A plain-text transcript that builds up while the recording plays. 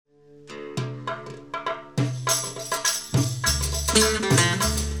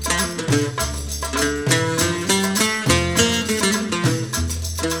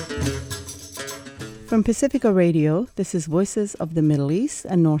From Pacifica Radio, this is Voices of the Middle East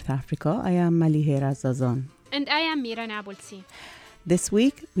and North Africa. I am Malihera Zazan. And I am Mira Nabulsi. This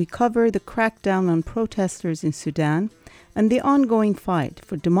week, we cover the crackdown on protesters in Sudan and the ongoing fight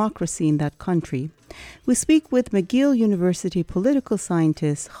for democracy in that country. We speak with McGill University political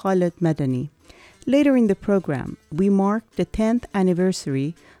scientist Khaled Medani. Later in the program, we mark the 10th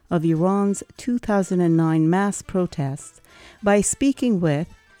anniversary of Iran's 2009 mass protests by speaking with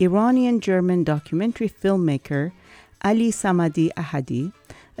Iranian-German documentary filmmaker Ali Samadi Ahadi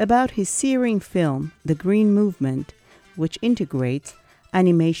about his searing film, The Green Movement, which integrates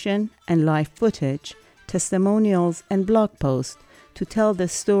animation and live footage, testimonials, and blog posts to tell the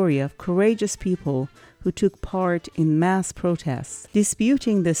story of courageous people who took part in mass protests,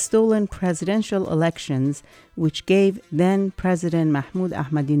 disputing the stolen presidential elections which gave then-President Mahmoud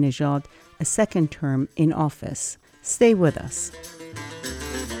Ahmadinejad a second term in office. Stay with us.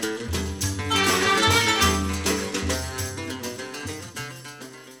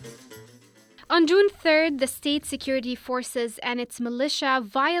 On June 3rd, the state security forces and its militia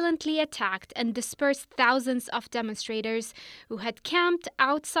violently attacked and dispersed thousands of demonstrators who had camped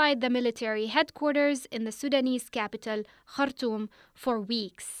outside the military headquarters in the Sudanese capital, Khartoum, for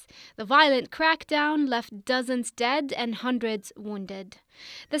weeks. The violent crackdown left dozens dead and hundreds wounded.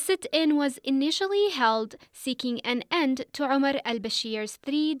 The sit-in was initially held seeking an end to Omar al-Bashir's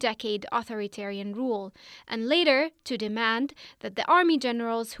 3-decade authoritarian rule, and later to demand that the army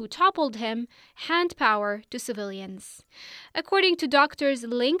generals who toppled him hand power to civilians. According to doctors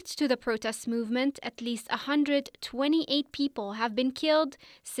linked to the protest movement, at least 128 people have been killed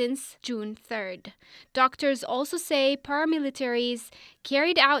since June 3rd. Doctors also say paramilitaries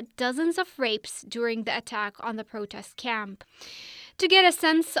carried out dozens of rapes during the attack on the protest camp. To get a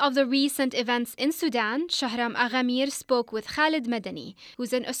sense of the recent events in Sudan, Shahram Aghamir spoke with Khaled Medani,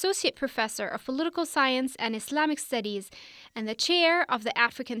 who's an associate professor of political science and Islamic studies and the chair of the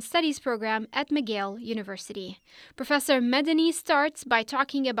African Studies program at McGill University. Professor Medani starts by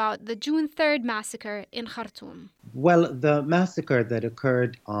talking about the June 3rd massacre in Khartoum. Well, the massacre that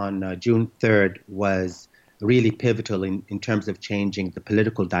occurred on June 3rd was really pivotal in terms of changing the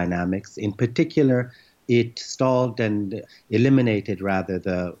political dynamics. In particular, it stalled and eliminated, rather,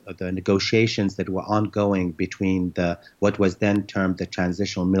 the negotiations that were ongoing between what was then termed the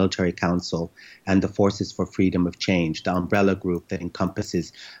Transitional Military Council and the Forces for Freedom of Change, the umbrella group that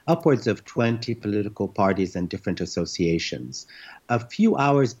encompasses upwards of 20 political parties and different associations. A few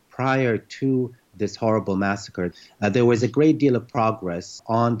hours prior to this horrible massacre, there was a great deal of progress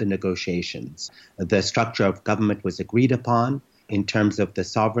on the negotiations. The structure of government was agreed upon. In terms of the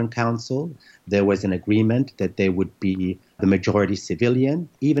Sovereign Council, there was an agreement that they would be the majority civilian,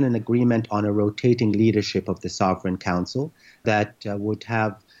 even an agreement on a rotating leadership of the Sovereign Council that would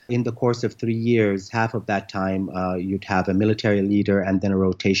have, in the course of 3 years, half of that time, you'd have a military leader and then a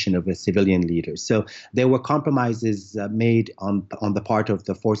rotation of a civilian leader. So there were compromises made on the part of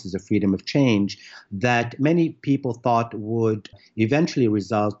the Forces of Freedom of Change that many people thought would eventually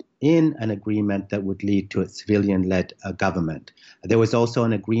result in an agreement that would lead to a civilian-led government. There was also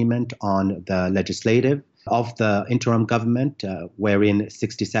an agreement on the legislative of the interim government, wherein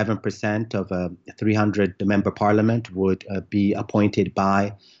 67% of a 300-member parliament would be appointed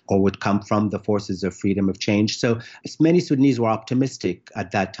by or would come from the Forces of Freedom of Change. So many Sudanese were optimistic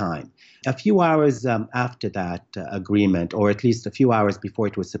at that time. A few hours after that agreement, or at least a few hours before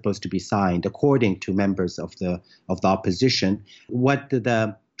it was supposed to be signed, according to members of the opposition, what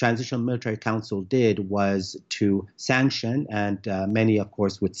the Transitional Military Council did was to sanction, and many, of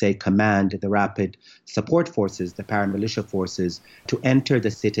course, would say command the rapid support forces, the paramilitia forces, to enter the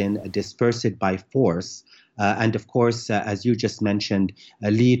sit-in, disperse it by force, and of course, as you just mentioned,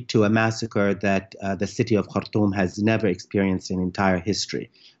 lead to a massacre that the city of Khartoum has never experienced in entire history.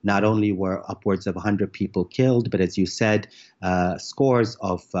 Not only were upwards of 100 people killed, but as you said, scores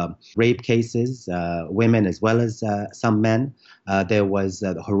of rape cases, women as well as some men. There was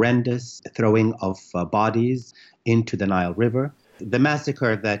horrendous throwing of bodies into the Nile River. The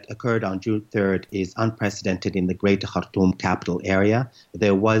massacre that occurred on June 3rd is unprecedented in the Greater Khartoum capital area.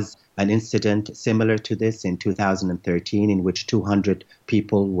 There was an incident similar to this in 2013 in which 200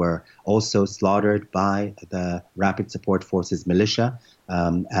 people were also slaughtered by the Rapid Support Forces militia.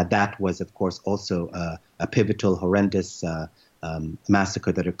 That was, of course, also a pivotal, horrendous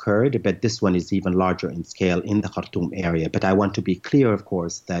massacre that occurred, but this one is even larger in scale in the Khartoum area. But I want to be clear, of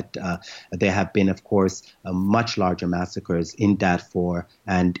course, that there have been, of course, much larger massacres in Darfur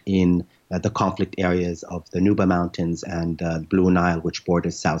and in the conflict areas of the Nuba Mountains and Blue Nile, which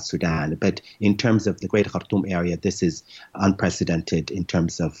borders South Sudan. But in terms of the Greater Khartoum area, this is unprecedented in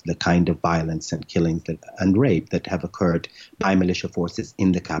terms of the kind of violence and killings and rape that have occurred by militia forces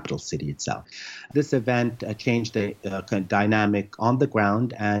in the capital city itself. This event changed the dynamic on the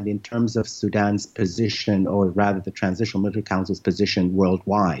ground, and in terms of Sudan's position, or rather the Transitional Military Council's position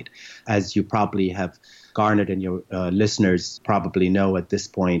worldwide, as you probably have garnered and your listeners probably know at this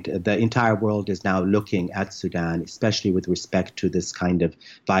point, the entire world is now looking at Sudan, especially with respect to this kind of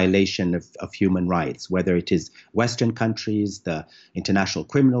violation of human rights, whether it is Western countries, the International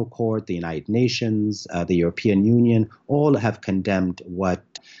Criminal Court, the United Nations, the European Union, all have condemned what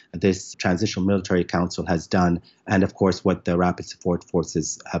this Transitional Military Council has done, and of course what the Rapid Support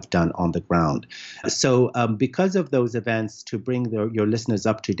Forces have done on the ground. So because of those events, to bring your listeners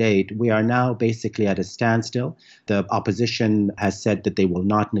up to date, we are now basically at a standstill. The opposition has said that they will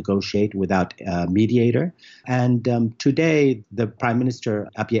not negotiate without a mediator. And today, the Prime Minister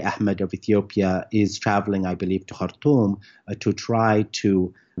Abiy Ahmed of Ethiopia is traveling, I believe, to Khartoum to try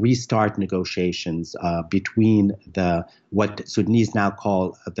to restart negotiations between what Sudanese now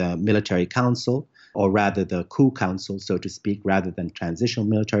call the Military Council, or rather the coup council, so to speak, rather than Transitional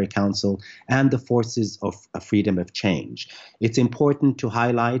Military Council, and the Forces of Freedom of Change. It's important to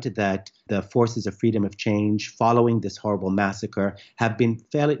highlight that the Forces of Freedom of Change, following this horrible massacre, have been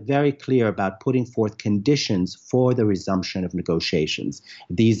very clear about putting forth conditions for the resumption of negotiations.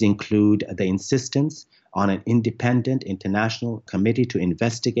 These include the insistence on an independent international committee to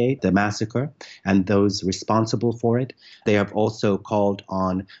investigate the massacre and those responsible for it. They have also called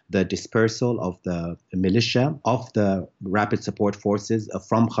on the dispersal of the militia of the Rapid Support Forces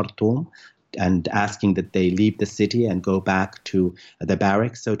from Khartoum, and asking that they leave the city and go back to the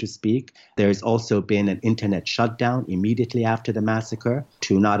barracks, so to speak. There's also been an internet shutdown immediately after the massacre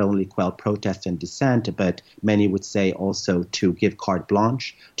to not only quell protest and dissent, but many would say also to give carte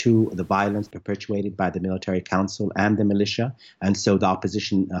blanche to the violence perpetuated by the Military Council and the militia. And so the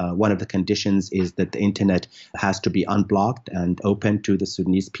opposition, one of the conditions is that the internet has to be unblocked and open to the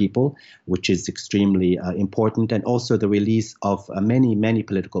Sudanese people, which is extremely important, and also the release of many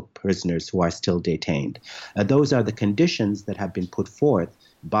political prisoners who are still detained. Those are the conditions that have been put forth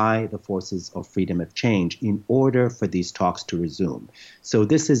by the Forces of Freedom of Change in order for these talks to resume. So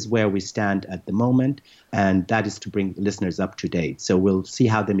this is where we stand at the moment, and that is to bring listeners up to date. So we'll see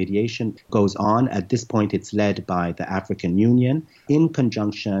how the mediation goes on. At this point, it's led by the African Union in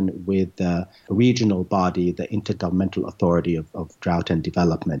conjunction with the regional body, the Intergovernmental Authority of Drought and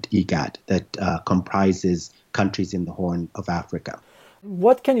Development, IGAD, that comprises countries in the Horn of Africa.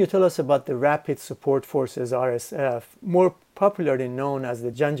 What can you tell us about the Rapid Support Forces, RSF, more popularly known as the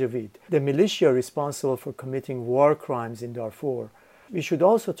Janjaweed, the militia responsible for committing war crimes in Darfur? We should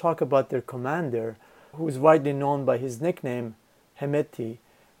also talk about their commander, who is widely known by his nickname, Hemeti,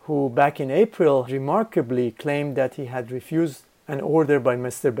 who back in April remarkably claimed that he had refused an order by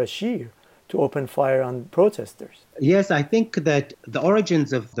Mr. Bashir to open fire on protesters. Yes, I think that the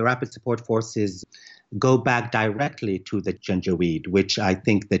origins of the Rapid Support Forces go back directly to the Janjaweed, which I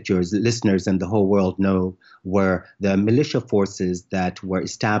think that your listeners and the whole world know were the militia forces that were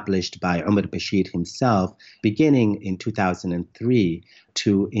established by Omar Bashir himself beginning in 2003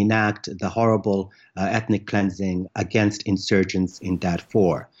 to enact the horrible ethnic cleansing against insurgents in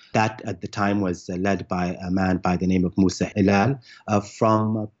Darfur. That at the time was led by a man by the name of Musa Hilal,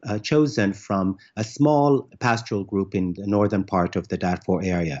 chosen from a small pastoral group in the northern part of the Darfur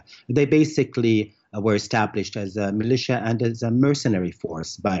area. They basically were established as a militia and as a mercenary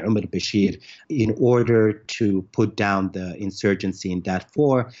force by Omar Bashir in order to put down the insurgency in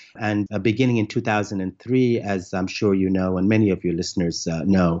Darfur. And beginning in 2003, as I'm sure you know, and many of your listeners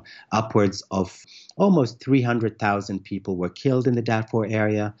know, upwards of almost 300,000 people were killed in the Darfur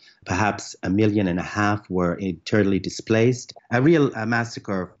area. Perhaps 1.5 million were internally displaced. A real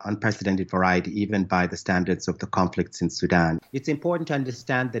massacre of unprecedented variety, even by the standards of the conflicts in Sudan. It's important to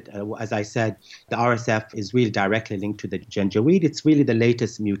understand that, as I said, the RSF is really directly linked to the Janjaweed. It's really the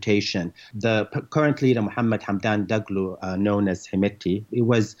latest mutation. The current leader, Mohammed Hamdan Daglo, known as Hemeti,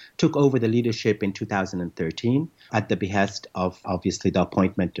 took over the leadership in 2013 at the behest of, obviously, the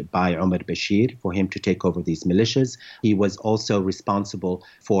appointment by Omar Bashir for him to take over these militias. He was also responsible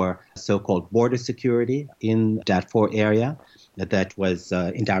for so-called border security in Darfur area that was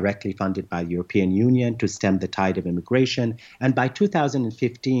indirectly funded by the European Union to stem the tide of immigration. And by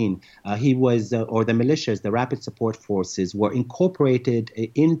 2015, the militias, the Rapid Support Forces, were incorporated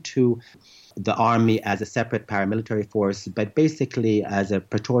into the army as a separate paramilitary force, but basically as a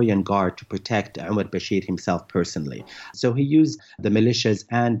Praetorian Guard to protect Umar Bashir himself personally. So he used the militias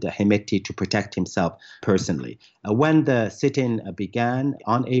and Hemeti to protect himself personally. When the sit-in began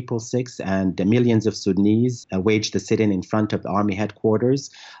on April 6th and millions of Sudanese waged the sit-in in front of the army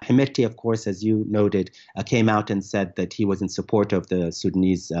headquarters, Hemeti, of course, as you noted, came out and said that he was in support of the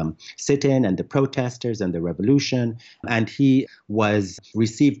Sudanese sit-in and the protesters and the revolution. And he was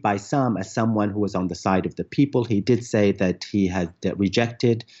received by some as someone who was on the side of the people. He did say that he had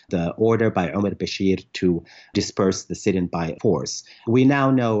rejected the order by Umar Bashir to disperse the sit-in by force. We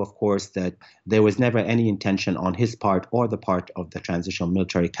now know, of course, that there was never any intention on his part or the part of the Transitional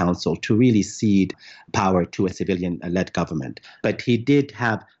Military Council to really cede power to a civilian-led government. But he did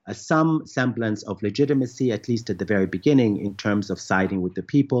have some semblance of legitimacy, at least at the very beginning, in terms of siding with the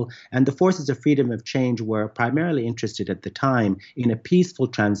people. And the Forces of Freedom of Change were primarily interested at the time in a peaceful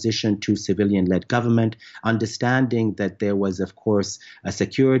transition to civilian-led government, understanding that there was, of course, a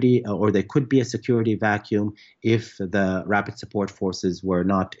security, or there could be a security vacuum if the Rapid Support Forces were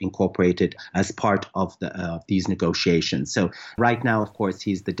not incorporated as part of these negotiations. So right now, of course,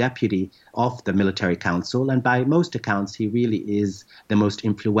 he's the deputy of the Military Council, and by most accounts, he really is the most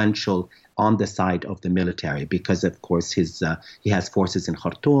influential on the side of the military because, of course, he has forces in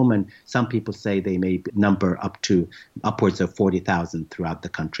Khartoum, and some people say they may number upwards of 40,000 throughout the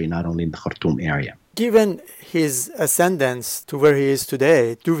country, not only in the Khartoum area. Given his ascendance to where he is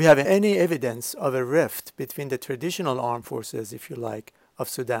today, do we have any evidence of a rift between the traditional armed forces, if you like, of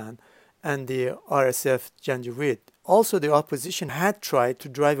Sudan and the RSF Janjaweed? Also, the opposition had tried to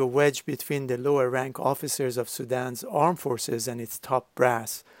drive a wedge between the lower rank officers of Sudan's armed forces and its top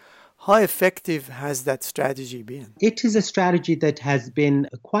brass. How effective has that strategy been? It is a strategy that has been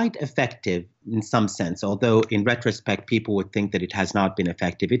quite effective in some sense, although in retrospect, people would think that it has not been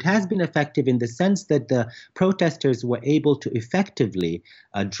effective. It has been effective in the sense that the protesters were able to effectively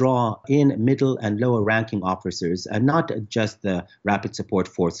draw in middle and lower ranking officers, and not just the Rapid Support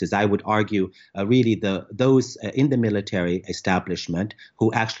Forces. I would argue really those in the military establishment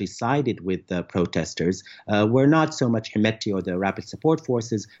who actually sided with the protesters were not so much Hemeti or the Rapid Support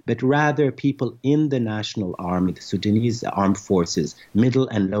Forces, but rather people in the national army, the Sudanese armed forces, middle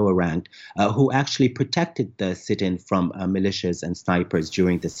and lower ranked, who actually protected the sit-in from militias and snipers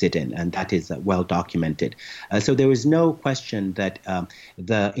during the sit-in, and that is well documented. So there is no question that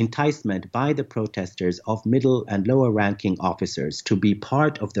the enticement by the protesters of middle and lower ranking officers to be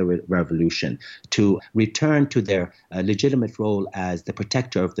part of the revolution, to return to their legitimate role as the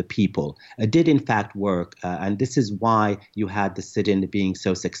protector of the people, did in fact work. And this is why you had the sit-in being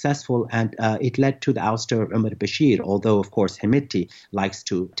so successful, and it led to the ouster of Umar Bashir, although, of course, Hemeti likes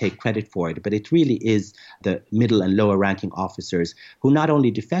to take credit for it. But it really is the middle and lower ranking officers who not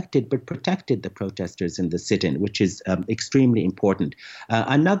only defected, but protected the protesters in the sit-in, which is extremely important.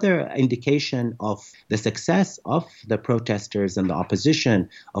 Another indication of the success of the protesters and the opposition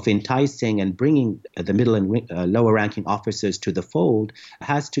of enticing and bringing the middle and lower ranking officers to the fold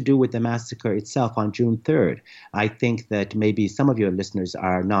has to do with the massacre itself on June 3rd. I think that maybe some of your listeners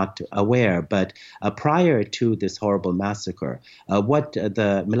are not aware, but prior to this horrible massacre, what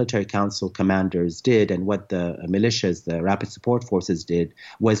the military council commanders did and what the militias, the Rapid Support Forces did,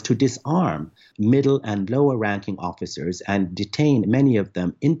 was to disarm middle and lower ranking officers and detain many of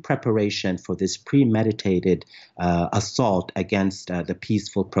them in preparation for this premeditated assault against the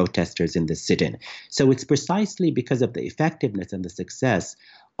peaceful protesters in the sit-in. So it's precisely because of the effectiveness and the success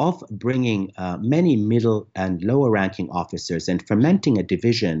of bringing many middle and lower ranking officers and fomenting a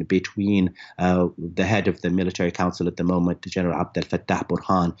division between the head of the military council at the moment, General Abdel Fattah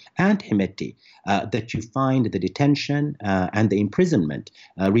Burhan, and Hemeti, that you find the detention and the imprisonment.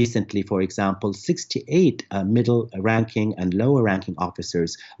 Recently, for example, 68 middle ranking and lower ranking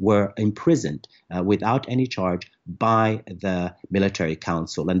officers were imprisoned without any charge by the military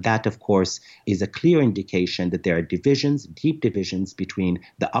council. And that, of course, is a clear indication that there are divisions, deep divisions between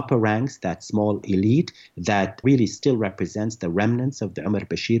the upper ranks, that small elite that really still represents the remnants of the Umar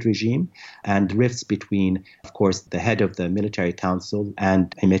Bashir regime, and rifts between, of course, the head of the military council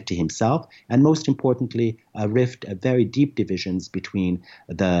and Hemeti himself, and most importantly, a rift, very deep divisions between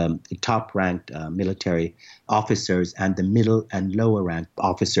the top-ranked military officers and the middle and lower-ranked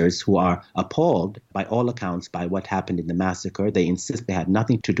officers who are appalled, by all accounts, by what happened in the massacre. They insist they had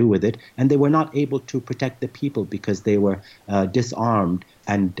nothing to do with it, and they were not able to protect the people because they were disarmed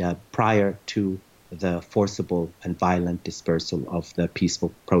and prior to the forcible and violent dispersal of the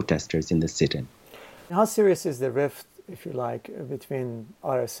peaceful protesters in the sit-in. How serious is the rift, if you like, between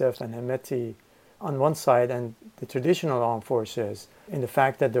RSF and Hemeti on one side and the traditional armed forces in the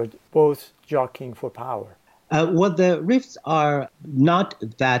fact that they're both jockeying for power? Well, the rifts are not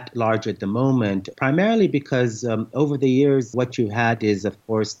that large at the moment, primarily because over the years, what you had is, of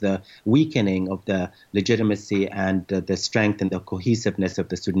course, the weakening of the legitimacy and the strength and the cohesiveness of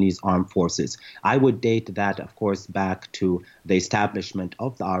the Sudanese armed forces. I would date that, of course, back to the establishment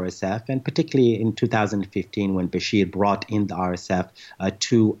of the RSF, and particularly in 2015 when Bashir brought in the RSF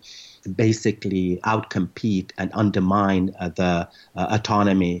to basically outcompete and undermine the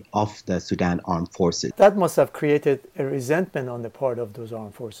autonomy of the Sudan armed forces. That must have created a resentment on the part of those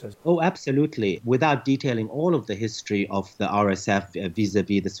armed forces. Oh, absolutely. Without detailing all of the history of the RSF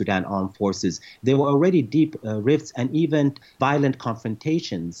vis-a-vis the Sudan armed forces, there were already deep rifts and even violent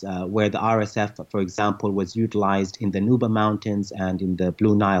confrontations where the RSF, for example, was utilized in the Nuba Mountains and in the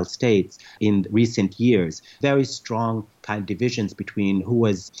Blue Nile states in recent years. Very strong kind of divisions between who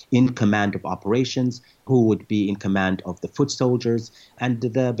was in command of operations, who would be in command of the foot soldiers. And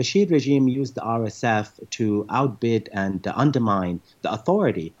the Bashir regime used the RSF to outbid and undermine the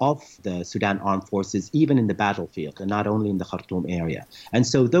authority of the Sudan armed forces, even in the battlefield, and not only in the Khartoum area. And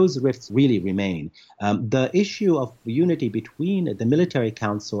so those rifts really remain. The issue of unity between the military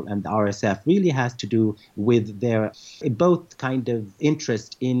council and the RSF really has to do with their both kind of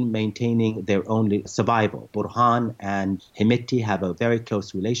interest in maintaining their own survival. Burhan and Hemeti have a very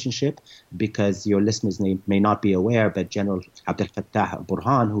close relationship because your listeners may not be aware, but General Abdel Fattah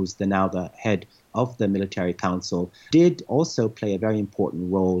Burhan, who's now the head of the military council, did also play a very important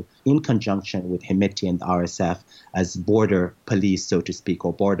role in conjunction with Hemeti and the RSF as border police, so to speak,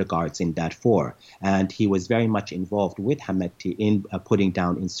 or border guards in Darfur. And he was very much involved with Hemeti in putting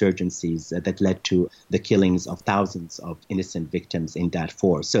down insurgencies that led to the killings of thousands of innocent victims in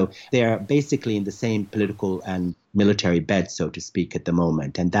Darfur. So they're basically in the same political and military bed, so to speak, at the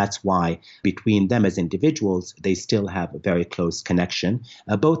moment. And that's why between them as individuals, they still have a very close connection,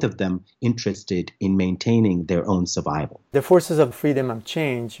 both of them interested in maintaining their own survival. The Forces of Freedom and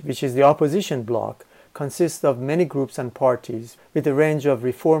Change, which is the opposition bloc, consists of many groups and parties with a range of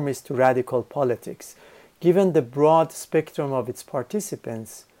reformist to radical politics. Given the broad spectrum of its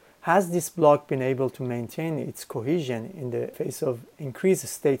participants, has this bloc been able to maintain its cohesion in the face of increased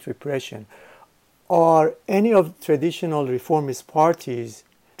state repression? Are any of the traditional reformist parties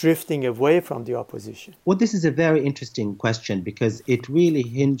drifting away from the opposition? Well, this is a very interesting question because it really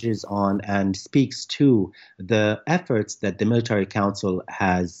hinges on and speaks to the efforts that the military council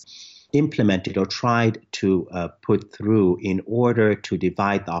has implemented or tried to put through in order to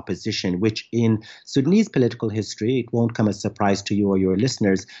divide the opposition, which in Sudanese political history, it won't come as a surprise to you or your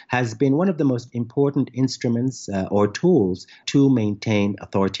listeners, has been one of the most important instruments or tools to maintain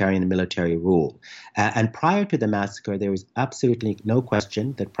authoritarian military rule. And prior to the massacre, there was absolutely no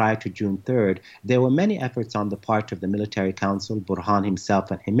question that prior to June 3rd, there were many efforts on the part of the military council, Burhan himself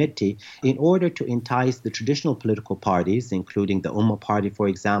and Hemeti, in order to entice the traditional political parties, including the Ummah Party, for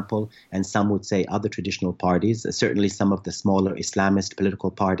example, and some would say other traditional parties, certainly some of the smaller Islamist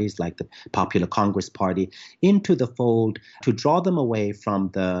political parties like the Popular Congress Party, into the fold to draw them away from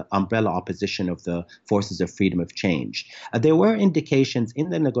the umbrella opposition of the Forces of Freedom of Change. There were indications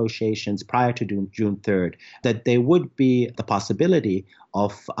in the negotiations prior to June 3rd that there would be the possibility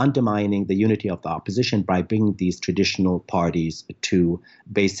of undermining the unity of the opposition by bringing these traditional parties to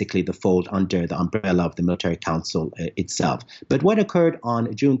basically the fold under the umbrella of the military council itself. But what occurred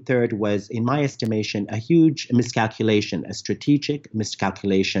on June 3rd was, in my estimation, a huge miscalculation, a strategic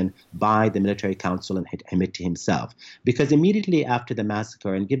miscalculation by the military council and Hemeti himself. Because immediately after the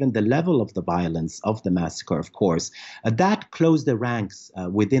massacre, and given the level of the violence of the massacre, of course, that closed the ranks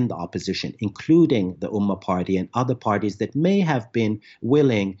within the opposition, including the Ummah Party and other parties that may have been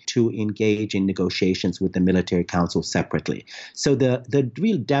willing to engage in negotiations with the military council separately. So the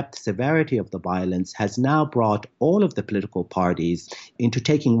real depth, severity of the violence has now brought all of the political parties into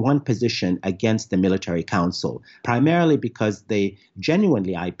taking one position against the military council, primarily because they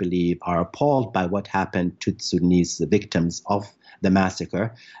genuinely, I believe, are appalled by what happened to the Sudanese victims of the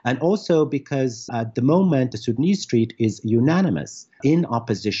massacre, and also because at the moment the Sudanese street is unanimous in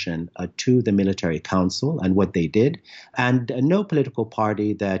opposition to the military council and what they did, and no political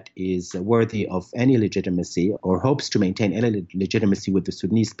party that is worthy of any legitimacy or hopes to maintain any legitimacy with the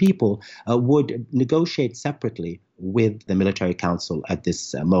Sudanese people would negotiate separately with the military council at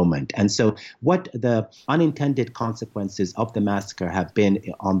this moment. And so what the unintended consequences of the massacre have been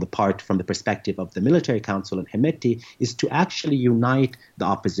on the part from the perspective of the military council and Hemeti is to actually unite the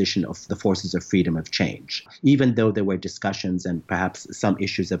opposition of the forces of freedom of change, even though there were discussions and perhaps some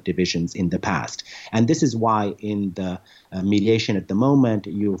issues of divisions in the past. And this is why in the mediation at the moment,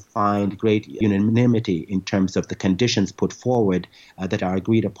 you find great unanimity in terms of the conditions put forward that are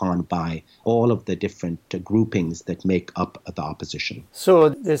agreed upon by all of the different groupings that make up the opposition. So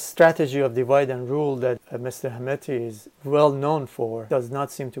this strategy of divide and rule that Mr. Hemeti is well known for does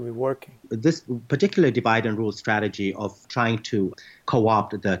not seem to be working. This particular divide and rule strategy of trying to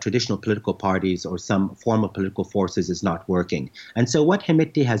co-opt the traditional political parties or some formal political forces is not working. And so what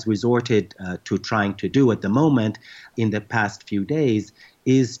Hemeti has resorted to trying to do at the moment in the past few days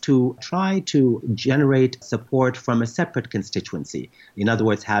is to try to generate support from a separate constituency. In other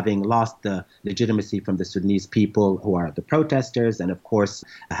words, having lost the legitimacy from the Sudanese people who are the protesters, and of course,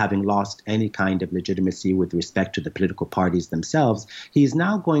 having lost any kind of legitimacy with respect to the political parties themselves, he's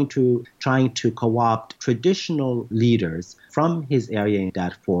now trying to co-opt traditional leaders from his area in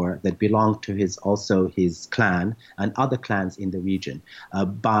Darfur that belong to his clan and other clans in the region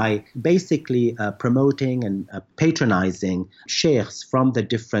by basically promoting and patronizing sheikhs from the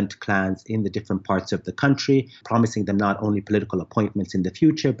different clans in the different parts of the country, promising them not only political appointments in the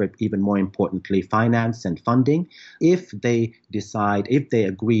future, but even more importantly, finance and funding, if they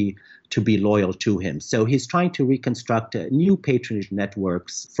agree to be loyal to him. So he's trying to reconstruct new patronage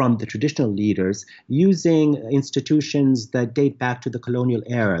networks from the traditional leaders using institutions that date back to the colonial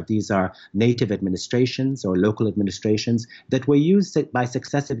era. These are native administrations or local administrations that were used by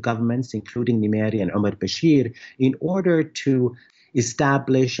successive governments, including Nimeri and Omar Bashir, in order to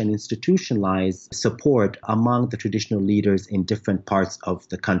establish and institutionalize support among the traditional leaders in different parts of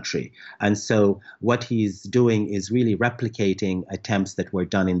the country. And so what he's doing is really replicating attempts that were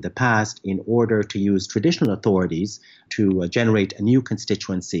done in the past in order to use traditional authorities to generate a new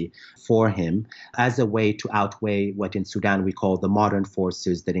constituency for him as a way to outweigh what in Sudan we call the modern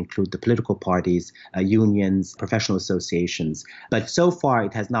forces that include the political parties, unions, professional associations. But so far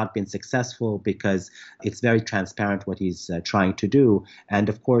it has not been successful because it's very transparent what he's trying to do. And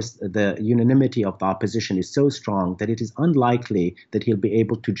of course, the unanimity of the opposition is so strong that it is unlikely that he'll be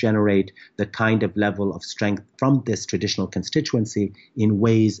able to generate the kind of level of strength from this traditional constituency in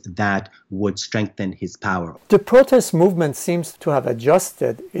ways that would strengthen his power. The protest movement seems to have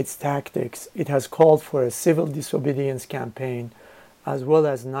adjusted its tactics. It has called for a civil disobedience campaign as well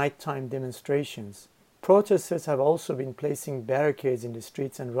as nighttime demonstrations. Protesters have also been placing barricades in the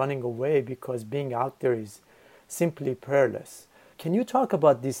streets and running away because being out there is simply perilous. Can you talk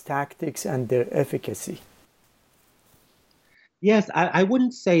about these tactics and their efficacy? Yes, I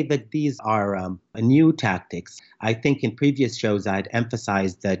wouldn't say that these are new tactics. I think in previous shows I'd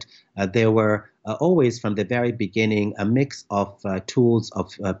emphasized that there were always from the very beginning a mix of tools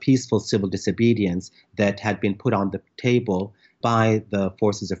of peaceful civil disobedience that had been put on the table by the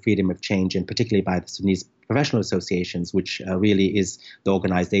forces of freedom of change, and particularly by the Sudanese professional associations, which really is the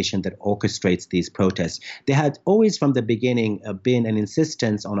organization that orchestrates these protests. There had always from the beginning been an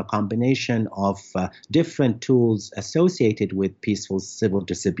insistence on a combination of different tools associated with peaceful civil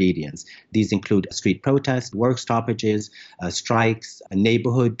disobedience. These include street protests, work stoppages, strikes,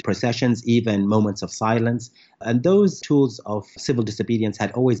 neighborhood processions, even moments of silence. And those tools of civil disobedience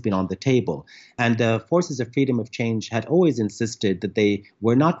had always been on the table. And the forces of freedom of change had always insisted that they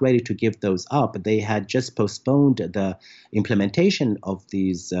were not ready to give those up. They had just postponed the implementation of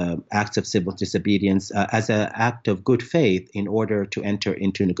these acts of civil disobedience as an act of good faith in order to enter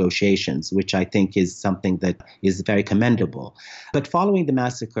into negotiations, which I think is something that is very commendable. But following the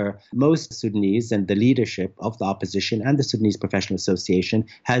massacre, most Sudanese and the leadership of the opposition and the Sudanese Professional Association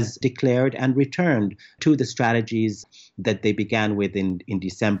has declared and returned to the strategies that they began with in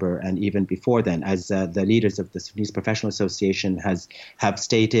December and even before then. As the leaders of the Sudanese Professional Association have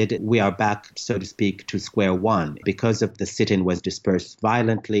stated, we are back, so to speak, to square one. Because of the sit-in was dispersed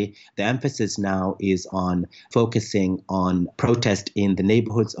violently, the emphasis now is on focusing on protest in the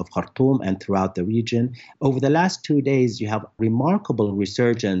neighborhoods of Khartoum and throughout the region. Over the last 2 days, you have remarkable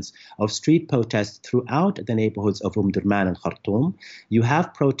resurgence of street protests throughout the neighborhoods of Durman and Khartoum. You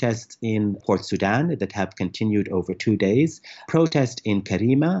have protests in Port Sudan that have continued over 2 days, protest in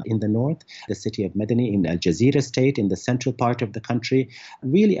Karima in the north, the city of Medani in Al Jazeera state in the central part of the country,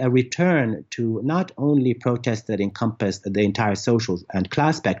 really a return to not only protests that encompass the entire social and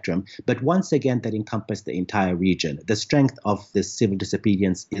class spectrum, but once again that encompass the entire region. The strength of this civil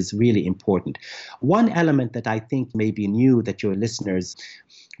disobedience is really important. One element that I think may be new that your listeners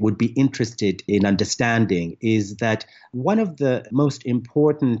would be interested in understanding is that one of the most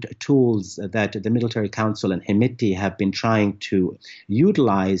important tools that the Military Council and Hemeti have been trying to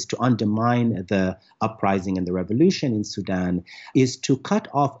utilize to undermine the uprising and the revolution in Sudan is to cut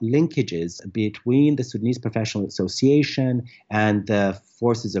off linkages between the Sudanese Professional Association and the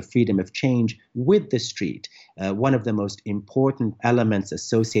Forces of Freedom of Change with the street. One of the most important elements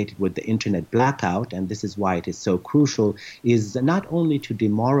associated with the internet blackout, and this is why it is so crucial, is not only to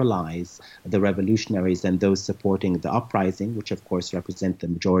demoralize the revolutionaries and those supporting the uprising, which of course represent the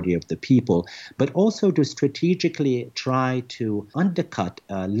majority of the people, but also to strategically try to undercut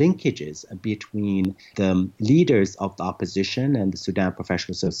linkages between the leaders of the opposition and the Sudan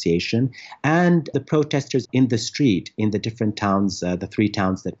Professional Association and the protesters in the street in the different towns, the 3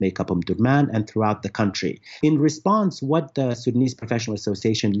 towns that make up Omdurman and throughout the country. In response, what the Sudanese Professional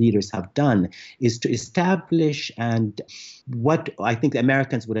Association leaders have done is to establish and what I think the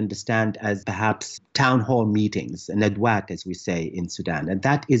Americans would understand as perhaps town hall meetings, nadwat as we say in Sudan. And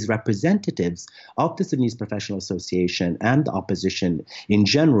that is representatives of the Sudanese Professional Association and the opposition in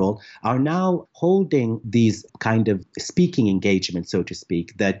general are now holding these kind of speaking engagements, so to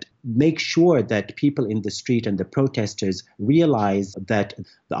speak, that make sure that people in the street and the protesters realize that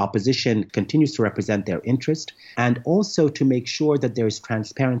the opposition continues to represent their interest, and also to make sure that there is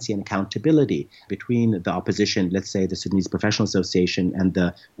transparency and accountability between the opposition, let's say the Sudanese Professional Association and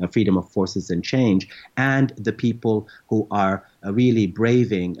the Freedom of Forces and Change, and the people who are really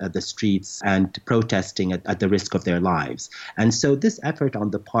braving the streets and protesting at the risk of their lives. And so this effort on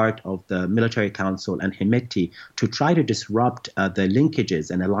the part of the Military Council and Hemeti to try to disrupt the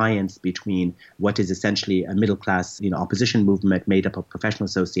linkages and alliance between what is essentially a middle-class opposition movement made up of professional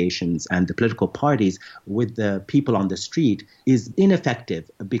associations and the political parties with the people on the street is ineffective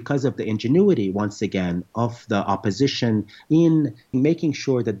because of the ingenuity, once again, of the opposition in making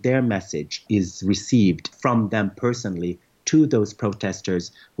sure that their message is received from them personally to those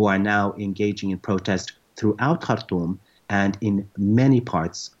protesters who are now engaging in protest throughout Khartoum and in many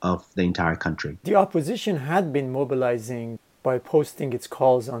parts of the entire country. The opposition had been mobilizing by posting its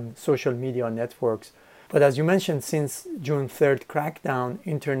calls on social media networks. But as you mentioned, since June 3rd crackdown,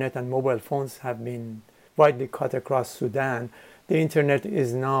 internet and mobile phones have been widely cut across Sudan. The internet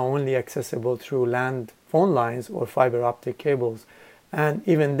is now only accessible through land phone lines or fiber optic cables. And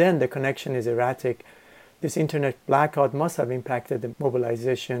even then, the connection is erratic. This internet blackout must have impacted the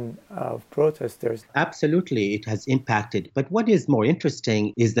mobilization of protesters. Absolutely, it has impacted. But what is more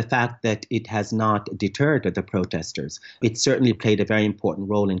interesting is the fact that it has not deterred the protesters. It certainly played a very important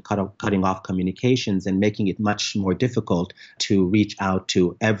role in cutting off communications and making it much more difficult to reach out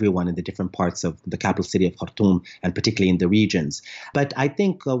to everyone in the different parts of the capital city of Khartoum, and particularly in the regions. But I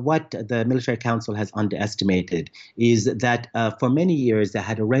think what the Military Council has underestimated is that for many years there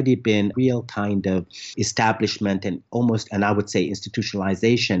had already been real kind of establishment and almost, and I would say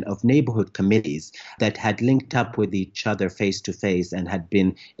institutionalization of neighborhood committees that had linked up with each other face to face and had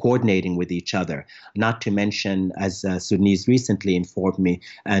been coordinating with each other. Not to mention, as Sudanese recently informed me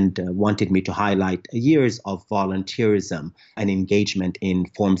and wanted me to highlight, years of volunteerism and engagement in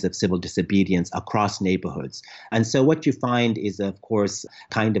forms of civil disobedience across neighborhoods. And so what you find is, of course,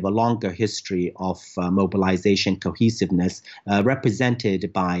 kind of a longer history of mobilization cohesiveness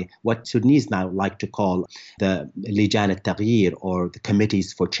represented by what Sudanese now like to call the Lijan al-Taghyir, or the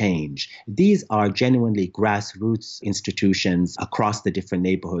Committees for Change. These are genuinely grassroots institutions across the different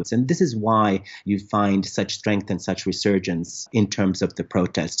neighborhoods. And this is why you find such strength and such resurgence in terms of the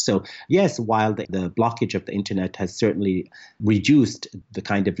protests. So yes, while the blockage of the internet has certainly reduced the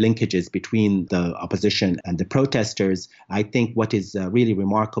kind of linkages between the opposition and the protesters, I think what is really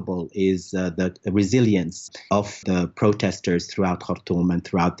remarkable is the resilience of the protesters throughout Khartoum and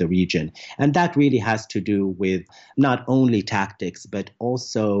throughout the region. And that really has to do with not only tactics, but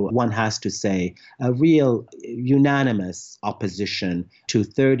also, one has to say, a real unanimous opposition to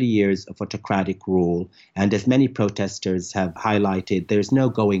 30 years of autocratic rule. And as many protesters have highlighted, there's no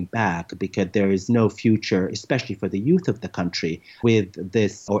going back because there is no future, especially for the youth of the country, with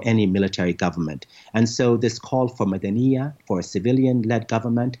this or any military government. And so this call for Madaniya, for a civilian-led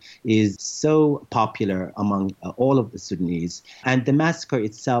government, is so popular among all of the Sudanese. And the massacre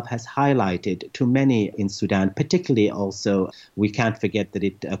itself has highlighted to many in Sudan, particularly also, we can't forget that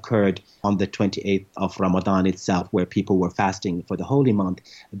it occurred on the 28th of Ramadan itself, where people were fasting for the holy month,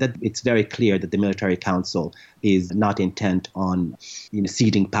 that it's very clear that the Military Council is not intent on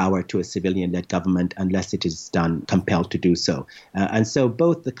ceding power to a civilian-led government unless it is done, compelled to do so. And so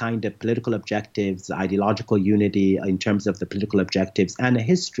both the kind of political objectives, ideological unity in terms of the political objectives, and a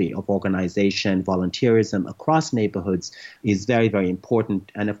history of organization, volunteerism across neighborhoods is very, very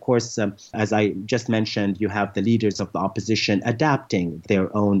important. And of course, as I just mentioned, you have the leaders of the opposition adapting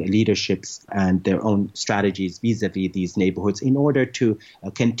their own leaderships and their own strategies vis-a-vis these neighborhoods in order to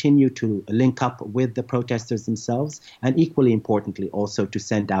continue to link up with the protesters themselves, and equally importantly also to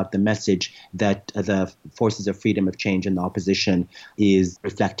send out the message that the forces of freedom of change in the opposition is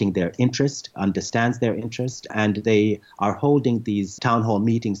reflecting their interest, understands their interest, and they are holding these town hall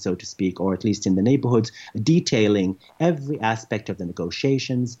meetings, so to speak, or at least in the neighborhoods, detailing every aspect of the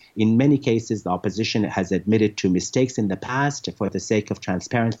negotiations. In many cases, the opposition has admitted to mistakes in the past for the sake of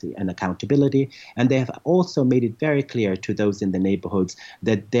transparency and accountability, and they have also made it very clear to those in the neighborhoods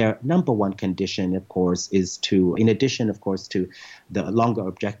that their number one condition, of course, is to, in addition, of course, to the longer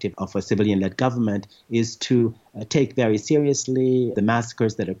objective of a civilian-led government, is to take very seriously the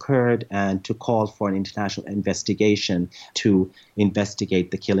massacres that occurred and to call for an international investigation to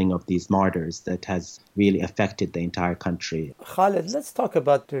investigate the killing of these martyrs that has really affected the entire country. Khaled, let's talk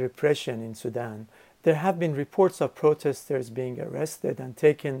about the repression in Sudan. There have been reports of protesters being arrested and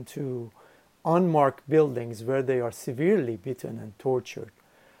taken to unmarked buildings where they are severely beaten and tortured.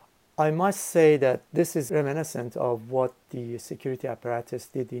 I must say that this is reminiscent of what the security apparatus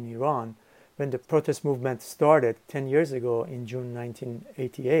did in Iran when the protest movement started 10 years ago in June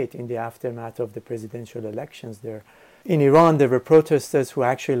 1988 in the aftermath of the presidential elections there. In Iran, there were protesters who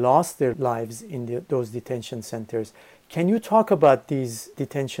actually lost their lives in those detention centers. Can you talk about these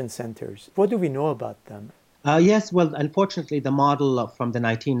detention centers? What do we know about them? Yes, well, unfortunately, the model from the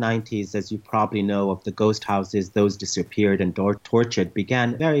 1990s, as you probably know, of the ghost houses, those disappeared and tortured,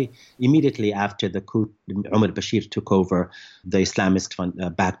 began very immediately after the coup. Omar Bashir took over the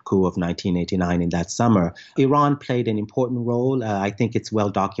Islamist-backed coup of 1989 in that summer. Iran played an important role. I think it's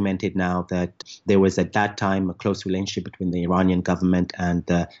well documented now that there was at that time a close relationship between the Iranian government and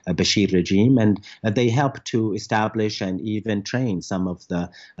the Bashir regime, and they helped to establish and even train some of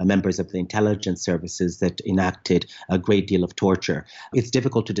the members of the intelligence services that enacted a great deal of torture. It's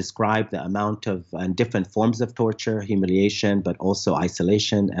difficult to describe the amount of different forms of torture, humiliation, but also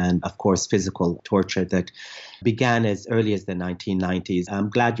isolation and, of course, physical torture that began as early as the 1990s. I'm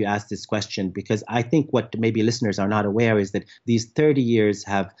glad you asked this question because I think what maybe listeners are not aware is that these 30 years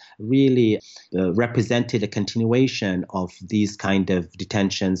have really represented a continuation of these kind of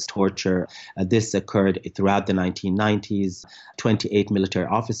detentions, torture. This occurred throughout the 1990s. 28 military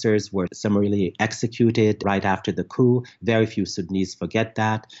officers were summarily executed right after the coup. Very few Sudanese forget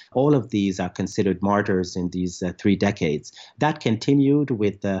that. All of these are considered martyrs in these 3 decades. That continued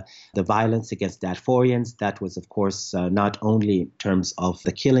with the violence against Darfurians. That was, of course, not only in terms of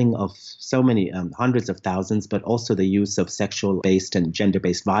the killing of so many hundreds of thousands, but also the use of sexual-based and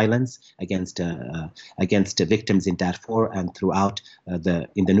gender-based violence against victims in Darfur and throughout in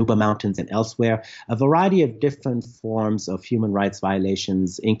the Nuba Mountains and elsewhere. A variety of different forms of human rights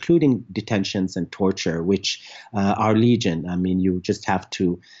violations, including detentions and torture, which are legion. I mean, you just have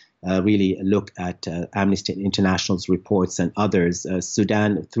to really look at Amnesty International's reports and others.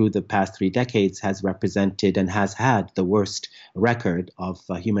 Sudan, through the past 3 decades, has represented and has had the worst record of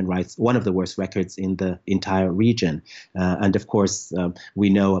human rights, one of the worst records in the entire region. And of course, we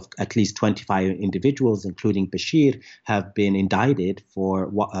know of at least 25 individuals, including Bashir, have been indicted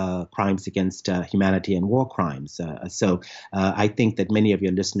for crimes against humanity and war crimes. So I think that many of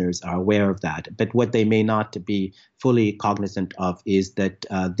your listeners are aware of that. But what they may not be fully cognizant of is that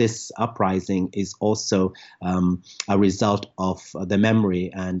this uprising is also a result of the memory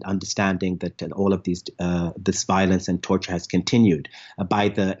and understanding that all of this violence and torture has continued. By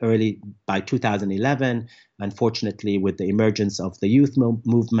 2011, unfortunately, with the emergence of the youth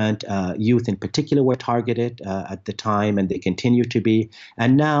movement, youth in particular were targeted at the time, and they continue to be.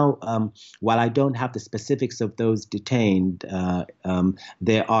 And now, while I don't have the specifics of those detained,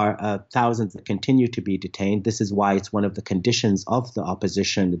 there are thousands that continue to be detained. This is why it's one of the conditions of the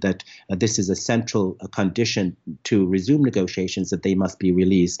opposition that this is a central condition to resume negotiations, that they must be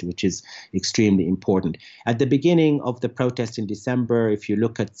released, which is extremely important. At the beginning of the protest in December, if you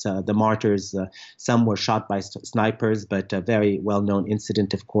look at the martyrs, some were shot by snipers, but a very well-known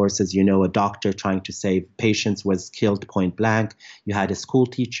incident, of course, as you know, a doctor trying to save patients was killed point blank. You had a school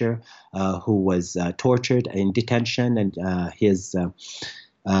teacher who was tortured in detention, and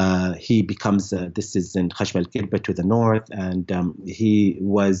he becomes, this is in Khashm al-Kirba to the north, and he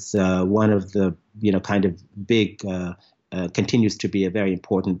was one of the, kind of big continues to be a very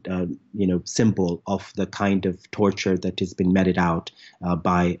important, symbol of the kind of torture that has been meted out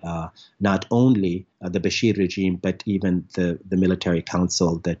by not only the Bashir regime, but even the military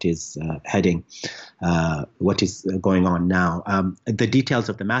council that is heading what is going on now. The details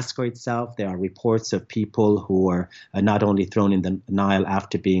of the massacre itself, there are reports of people who were not only thrown in the Nile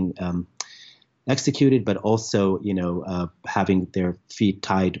after being executed, but also, having their feet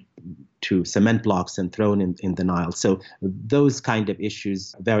tied to cement blocks and thrown in the Nile. So those kind of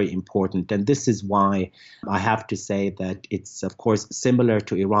issues are very important. And this is why I have to say that it's, of course, similar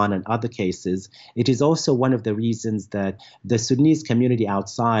to Iran and other cases. It is also one of the reasons that the Sudanese community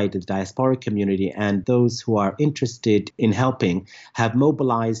outside, the diasporic community, and those who are interested in helping have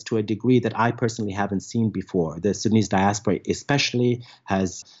mobilized to a degree that I personally haven't seen before. The Sudanese diaspora especially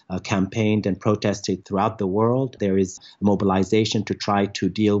has campaigned and protested throughout the world. There is a mobilization to try to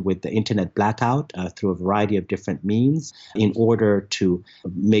deal with the internet blackout through a variety of different means in order to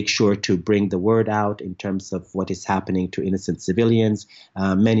make sure to bring the word out in terms of what is happening to innocent civilians.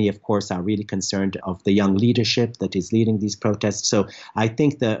 Many, of course, are really concerned of the young leadership that is leading these protests. So I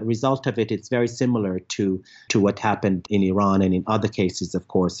think the result of it is very similar to what happened in Iran and in other cases, of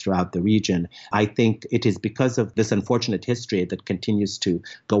course, throughout the region. I think it is because of this unfortunate history that continues to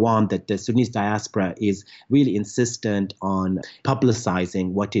go on that the Sudanese diaspora is really insistent on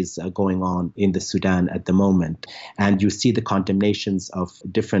publicizing what is going on in the Sudan at the moment. And you see the condemnations of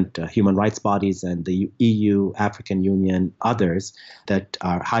different human rights bodies and the EU, African Union, others that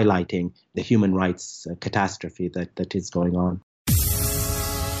are highlighting the human rights catastrophe that is going on.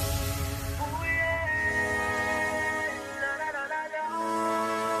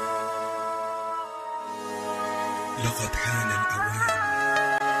 لقد حان الأوان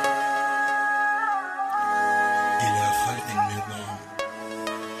إلى خلق النظام.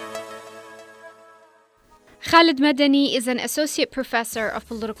 Khalid Madani is an associate professor of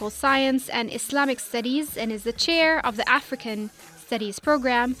political science and Islamic studies and is the chair of the African Studies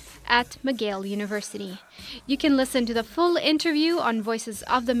program at McGill University. You can listen to the full interview on Voices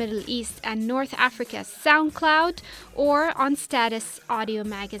of the Middle East and North Africa's SoundCloud or on Status Audio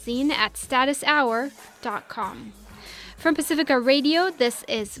Magazine at statushour.com. From Pacifica Radio, this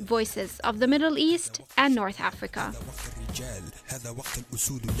is Voices of the Middle East and North Africa. هذا وقت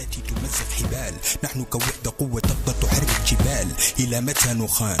الأسود التي تمزق حبال نحن كوحدة قوة تقدر تحرك جبال إلى متى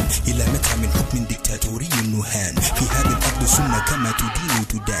نخان إلى متى من حكم ديكتاتوري نهان في هذه الأرض سنة كما تدين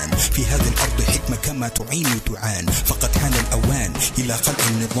تدان في هذه الأرض حكمة كما تعين تعان فقد حان الأوان إلى خلق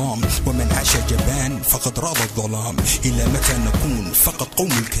النظام ومن عاش جبان فقد راض الظلام إلى متى نكون فقط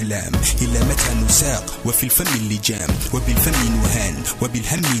قوم الكلام إلى متى نساق وفي الفم اللجام وبالفم نهان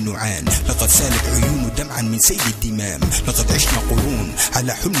وبالهم نعان لقد سالت عيون دمعا من سيل الدمام لقد عشنا قرون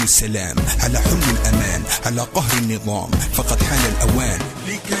على حلم السلام على حلم الأمان على قهر النظام فقد حان الأوان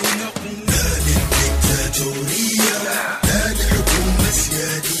لكي نقوم لا للديكتاتورية لا لحكومة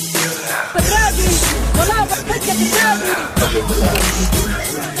سيادية فدادي ولا بحجة كتابي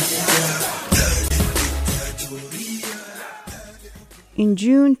In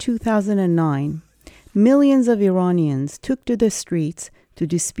June 2009, millions of Iranians took to the streets to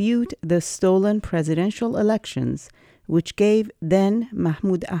dispute the stolen presidential elections, which gave then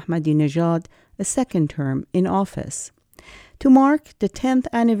Mahmoud Ahmadinejad a second term in office. To mark the 10th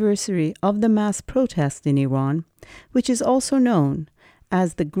anniversary of the mass protest in Iran, which is also known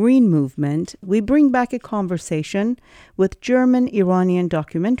as the Green Movement, we bring back a conversation with German-Iranian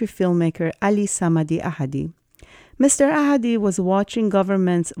documentary filmmaker Ali Samadi Ahadi. Mr. Ahadi was watching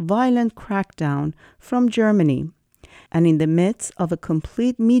government's violent crackdown from Germany, and in the midst of a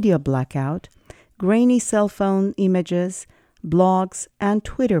complete media blackout, grainy cell phone images, blogs, and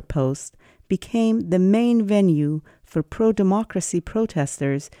Twitter posts became the main venue for pro-democracy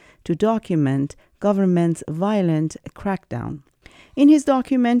protesters to document government's violent crackdown. In his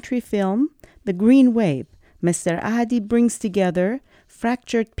documentary film, The Green Wave, Mr. Ahadi brings together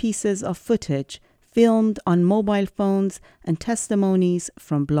fractured pieces of footage filmed on mobile phones and testimonies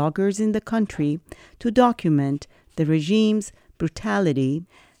from bloggers in the country to document the regime's brutality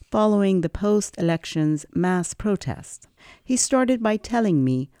following the post-elections mass protest. He started by telling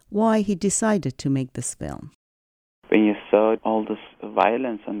me why he decided to make this film. When you saw all this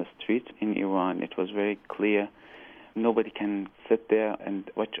violence on the streets in Iran, it was very clear nobody can sit there and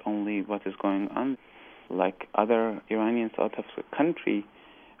watch only what is going on. Like other Iranians out of the country,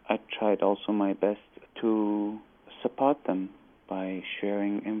 I tried also my best to support them by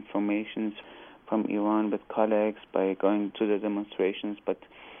sharing information from Iran with colleagues, by going to the demonstrations. But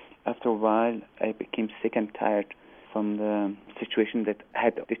after a while, I became sick and tired from the situation that I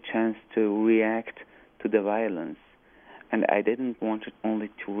had the chance to react to the violence. And I didn't want it only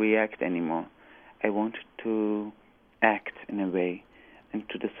to react anymore. I wanted to act in a way and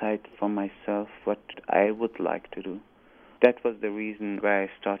to decide for myself what I would like to do. That was the reason why I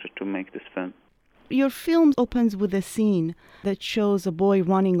started to make this film. Your film opens with a scene that shows a boy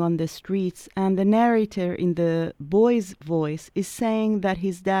running on the streets, and the narrator in the boy's voice is saying that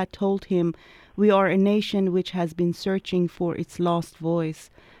his dad told him, We are a nation which has been searching for its lost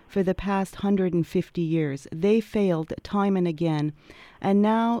voice for the past 150 years. They failed time and again, and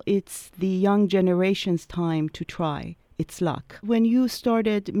now it's the young generation's time to try its luck. When you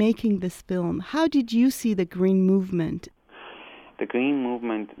started making this film, how did you see the Green Movement? The Green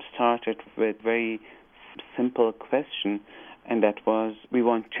Movement started with a very simple question, and that was, we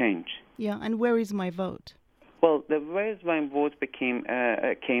want change. Yeah, and where is my vote? Well, the Where is my vote came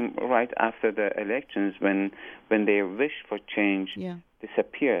right after the elections when their wish for change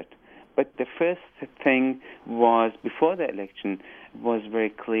disappeared. But the first thing was, before the election, was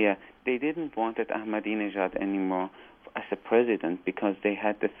very clear. They didn't want Ahmadinejad anymore as a president because they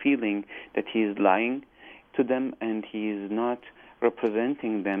had the feeling that he is lying to them and he is not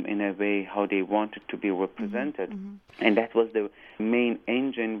representing them in a way how they wanted to be represented. And that was the main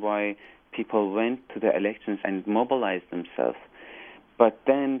engine why people went to the elections and mobilized themselves. But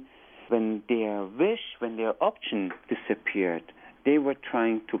then when their option disappeared, they were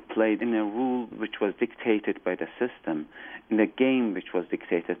trying to play in a rule which was dictated by the system, in a game which was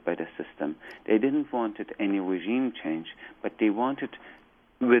dictated by the system. They didn't want any regime change, but they wanted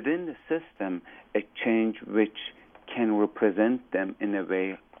within the system a change which can represent them in a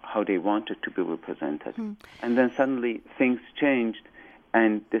way how they wanted to be represented. And then suddenly things changed,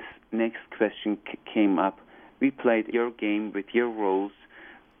 and this next question came up. We played your game with your roles,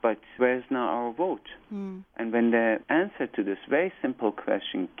 but where's now our vote? And when the answer to this very simple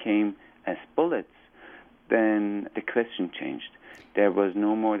question came as bullets, then the question changed. There was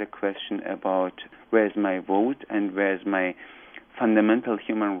no more the question about where's my vote and where's my fundamental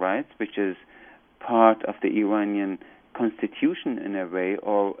human rights, which is part of the Iranian constitution in a way,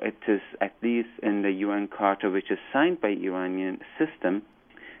 or it is at least in the UN Charter, which is signed by Iranian system.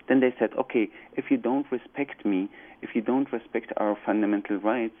 Then they said, okay, if you don't respect me, if you don't respect our fundamental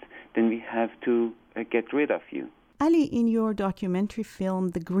rights, then we have to get rid of you. Ali, in your documentary film,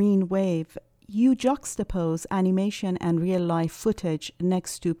 The Green Wave, you juxtapose animation and real-life footage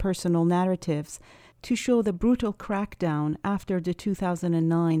next to personal narratives to show the brutal crackdown after the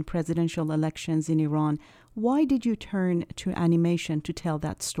 2009 presidential elections in Iran. Why did you turn to animation to tell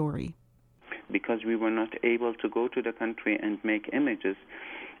that story? Because we were not able to go to the country and make images,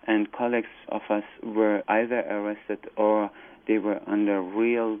 and colleagues of us were either arrested or they were under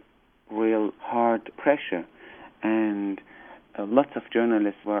real hard pressure. And lots of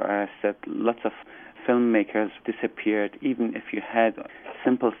journalists were arrested, lots of filmmakers disappeared. Even if you had a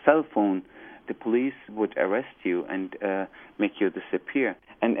simple cell phone, the police would arrest you and make you disappear.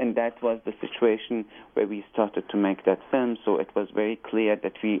 And that was the situation where we started to make that film. So it was very clear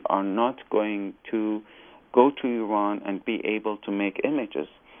that we are not going to go to Iran and be able to make images,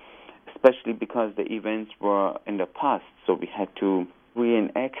 especially because the events were in the past. So we had to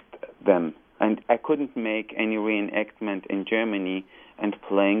reenact them. And I couldn't make any reenactment in Germany and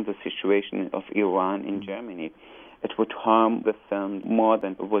playing the situation of Iran in Germany. It would harm the film more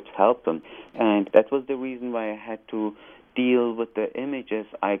than it would help them. And that was the reason why I had to deal with the images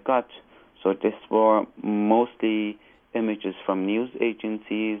I got. So these were mostly images from news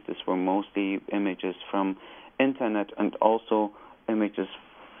agencies, these were mostly images from internet, and also images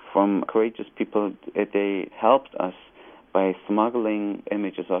from courageous people. They helped us by smuggling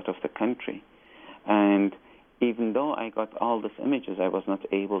images out of the country. And even though I got all these images, I was not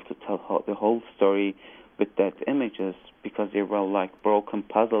able to tell the whole story with that images because they were like broken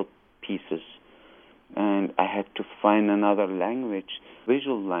puzzle pieces. And I had to find another language,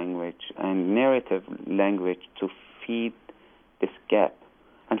 visual language and narrative language to feed this gap.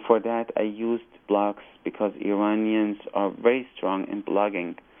 And for that I used blogs because Iranians are very strong in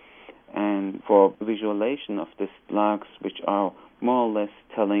blogging. And for visualization of these blogs, which are more or less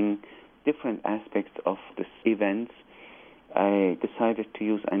telling different aspects of these events, I decided to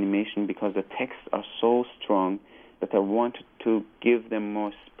use animation because the texts are so strong that I wanted to give them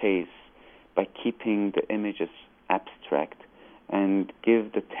more space by keeping the images abstract and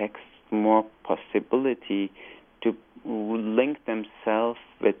give the text more possibility to link themselves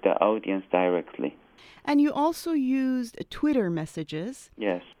with the audience directly. And you also used Twitter messages.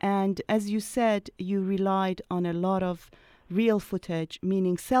 Yes. And as you said, you relied on a lot of real footage,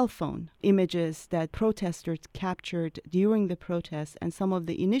 meaning cell phone images that protesters captured during the protest. And some of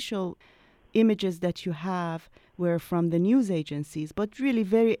the initial images that you have were from the news agencies, but really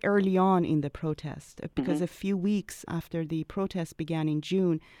very early on in the protest, because a few weeks after the protest began in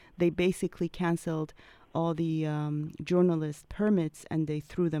June, they basically canceled all the journalist permits and they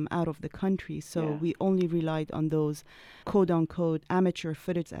threw them out of the country. So we only relied on those quote-unquote amateur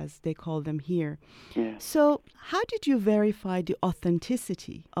footage, as they call them here. Yeah. So how did you verify the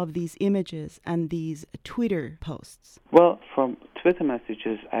authenticity of these images and these Twitter posts? Well, from Twitter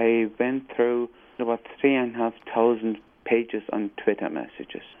messages, I went through about 3,500 pages on Twitter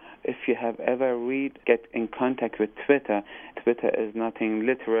messages. If you have ever get in contact with Twitter, Twitter is nothing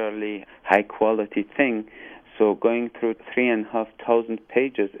literally high-quality thing. So going through 3,500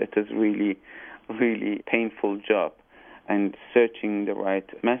 pages, it is really, really painful job, and searching the right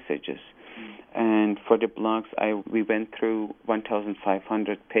messages. And for the blogs, we went through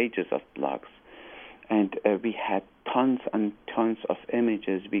 1,500 pages of blogs. And we had tons and tons of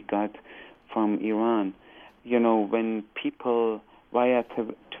images we got from Iran. You know, when people via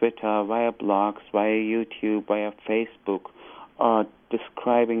Twitter, via blogs, via YouTube, via Facebook are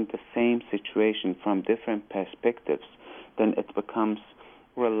describing the same situation from different perspectives, then it becomes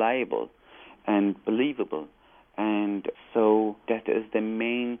reliable and believable. And so that is the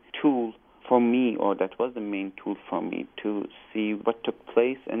main tool for me, or that was the main tool for me, to see what took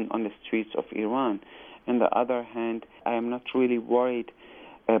place on the streets of Iran. On the other hand, I am not really worried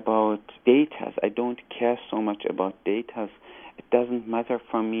about data. I don't care so much about data. It doesn't matter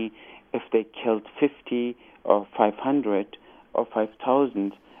for me if they killed 50 or 500 or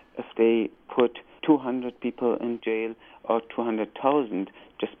 5,000, if they put 200 people in jail or 200,000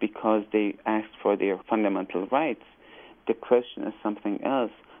 just because they asked for their fundamental rights. The question is something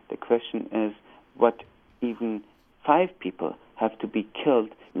else. The question is what even 5 people have to be killed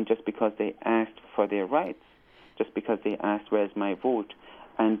just because they asked for their rights, just because they asked, where's my vote?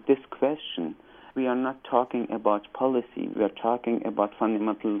 And this question, we are not talking about policy. We are talking about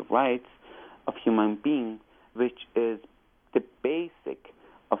fundamental rights of human beings, which is the basic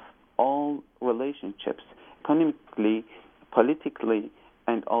of all relationships, economically, politically,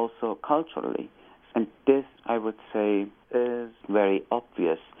 and also culturally. And this, I would say, is very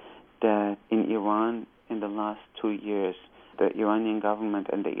obvious that in Iran, in the last 2 years, the Iranian government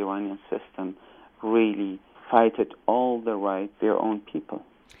and the Iranian system really fighted all the rights of their own people.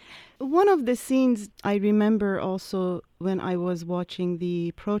 One of the scenes I remember also when I was watching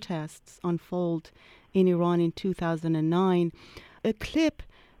the protests unfold in Iran in 2009, a clip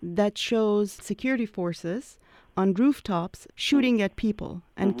that shows security forces on rooftops shooting at people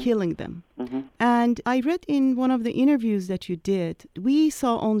and killing them. And I read in one of the interviews that you did, we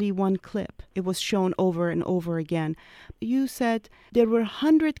saw only one clip. It was shown over and over again. You said there were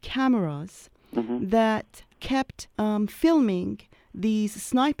 100 cameras that kept filming these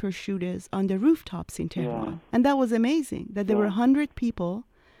sniper shooters on the rooftops in Tehran. Yeah. And that was amazing, that there were 100 people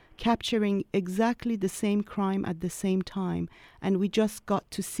capturing exactly the same crime at the same time. And we just got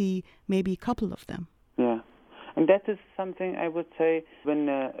to see maybe a couple of them. Yeah. And that is something I would say when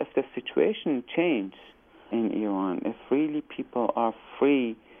if the situation changes in Iran, if really people are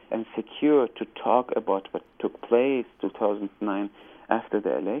free and secure to talk about what took place 2009 after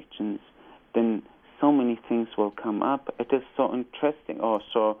the elections, then so many things will come up. It is so interesting or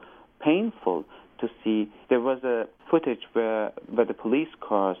so painful to see. There was a footage where the police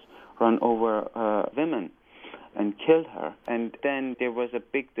cars run over women and killed her. And then there was a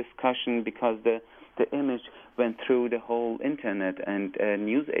big discussion because the image went through the whole internet and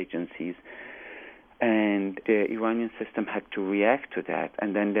news agencies. And the Iranian system had to react to that.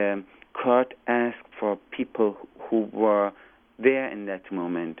 And then the court asked for people who were there in that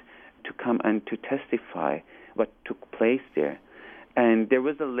moment to come and to testify what took place there. And there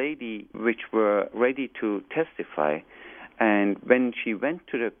was a lady which were ready to testify. And when she went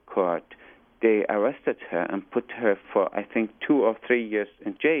to the court, they arrested her and put her for, I think, 2 or 3 years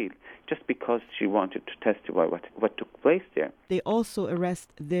in jail just because she wanted to testify what took place there. They also arrest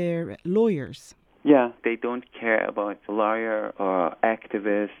their lawyers. Yeah, they don't care about lawyer or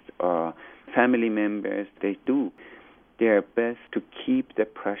activist or family members. They do their best to keep the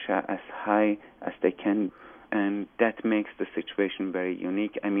pressure as high as they can. And that makes the situation very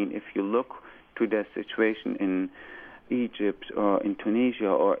unique. I mean, if you look to the situation in Egypt or in Tunisia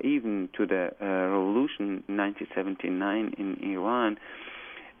or even to the revolution in 1979 in Iran,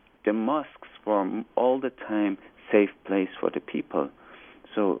 the mosques were all the time safe place for the people.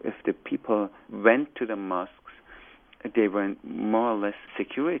 So if the people went to the mosques, they were more or less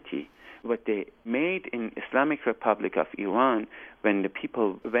security. What they made in Islamic Republic of Iran, when the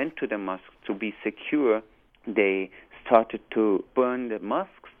people went to the mosques to be secure, they started to burn the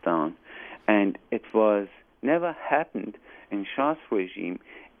mosques down. And it was never happened in Shah's regime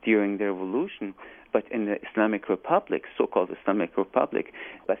during the revolution. But in the Islamic Republic, so-called Islamic Republic,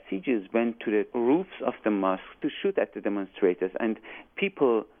 Basijis went to the roofs of the mosque to shoot at the demonstrators, and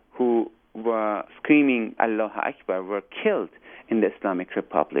people who were screaming Allahu Akbar were killed in the Islamic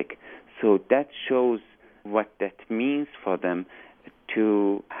Republic. So that shows what that means for them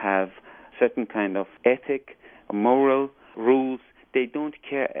to have certain kind of ethic, moral rules. They don't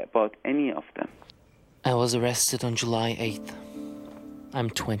care about any of them. I was arrested on July 8th. I'm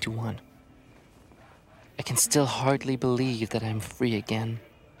 21. I can still hardly believe that I'm free again.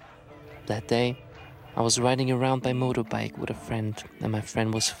 That day, I was riding around by motorbike with a friend, and my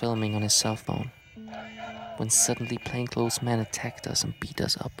friend was filming on his cell phone, when suddenly plainclothes men attacked us and beat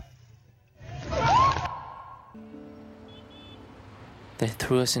us up. They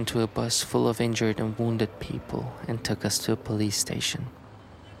threw us into a bus full of injured and wounded people and took us to a police station.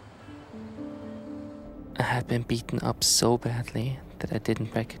 I had been beaten up so badly that I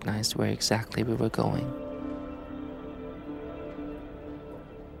didn't recognize where exactly we were going.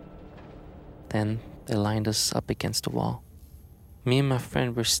 Then they lined us up against a wall. Me and my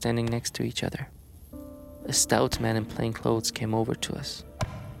friend were standing next to each other. A stout man in plain clothes came over to us,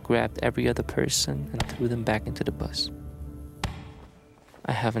 grabbed every other person and threw them back into the bus.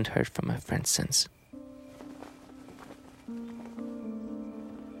 I haven't heard from my friend since.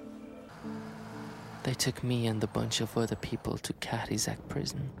 They took me and a bunch of other people to Kahrizak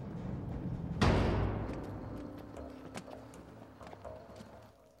prison.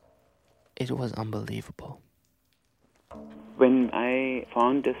 It was unbelievable. When I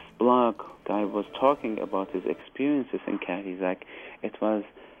found this blog, guy was talking about his experiences in Kahrizak. It was,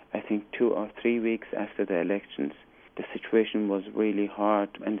 I think, 2 or 3 weeks after the elections. The situation was really hard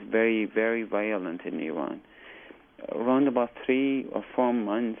and very, very violent in Iran. Around about 3 or 4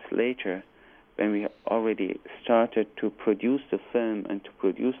 months later, when we already started to produce the film and to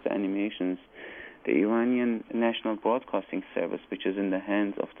produce the animations, the Iranian National Broadcasting Service, which is in the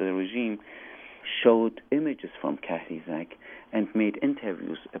hands of the regime, showed images from Kahrizak and made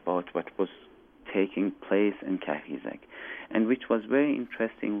interviews about what was taking place in Kahrizak. And which was very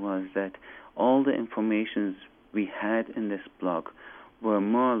interesting was that all the informations we had in this blog were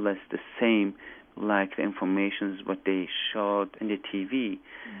more or less the same like the informations what they showed in the TV.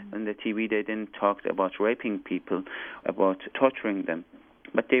 In the TV they didn't talk about raping people, about torturing them,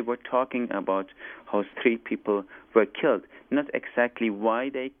 but they were talking about how 3 people were killed. Not exactly why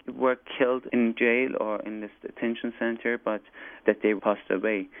they were killed in jail or in this detention center, but that they passed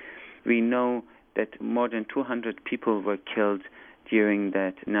away. We know that more than 200 people were killed during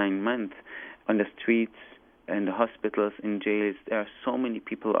that 9 months on the streets, in the hospitals, in jails. There are so many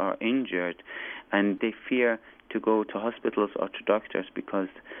people are injured, and they fear to go to hospitals or to doctors because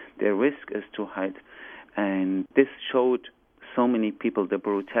their risk is too high. And this showed so many people the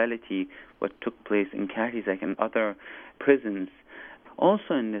brutality what took place in Kahrizak and other prisons.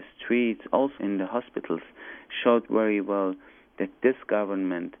 Also in the streets, also in the hospitals, showed very well that this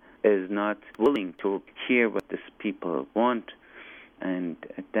government is not willing to hear what these people want. And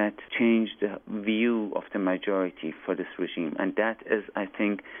that changed the view of the majority for this regime. And that is, I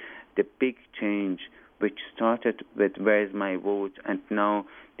think, the big change which started with "Where is my vote?" and now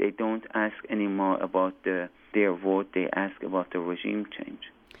they don't ask anymore about their vote, they ask about the regime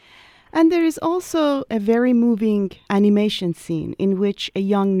change. And there is also a very moving animation scene in which a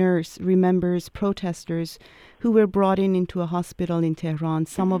young nurse remembers protesters who were brought into a hospital in Tehran.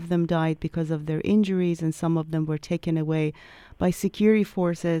 Some of them died because of their injuries, and some of them were taken away by security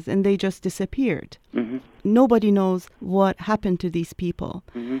forces, and they just disappeared. Mm-hmm. Nobody knows what happened to these people.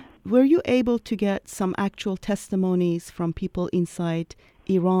 Mm-hmm. Were you able to get some actual testimonies from people inside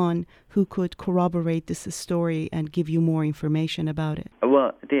Iran who could corroborate this story and give you more information about it?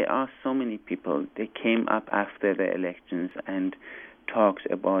 Well, there are so many people. They came up after the elections and talked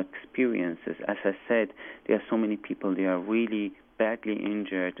about experiences. As I said, there are so many people, they are really badly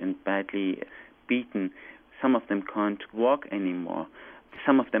injured and badly beaten. Some of them can't walk anymore.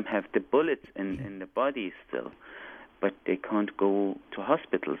 Some of them have the bullets in the body still, but they can't go to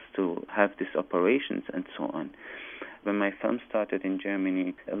hospitals to have these operations and so on. When my film started in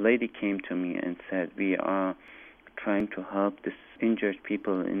Germany, a lady came to me and said, we are trying to help these injured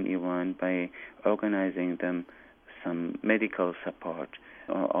people in Iran by organizing them some medical support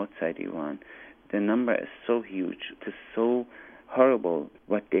or outside Iran. The number is so huge. It is so horrible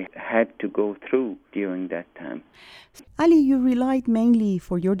what they had to go through during that time. Ali, you relied mainly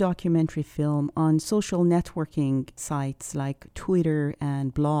for your documentary film on social networking sites like Twitter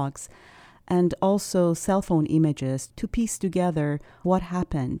and blogs, and also cell phone images to piece together what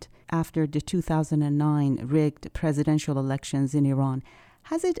happened after the 2009 rigged presidential elections in Iran.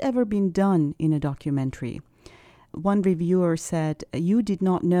 Has it ever been done in a documentary? One reviewer said, "You did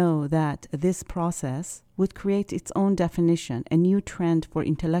not know that this process would create its own definition, a new trend for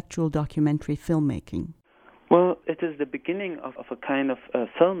intellectual documentary filmmaking." Well, it is the beginning of a kind of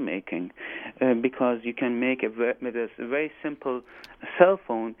filmmaking because you can make with a very simple cell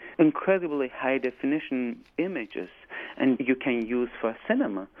phone incredibly high-definition images, and you can use for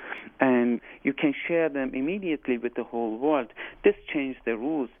cinema, and you can share them immediately with the whole world. This changed the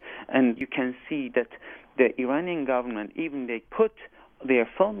rules, and you can see that the Iranian government, even they put their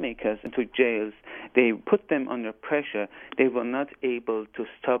filmmakers into jails, they put them under pressure. They were not able to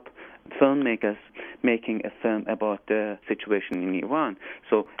stop filmmakers making a film about the situation in Iran.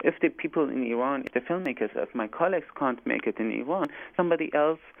 So if the people in Iran, if the filmmakers, if my colleagues can't make it in Iran, somebody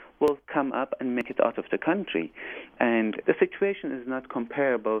else will come up and make it out of the country. And the situation is not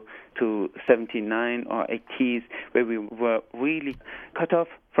comparable to 79 or 80s, where we were really cut off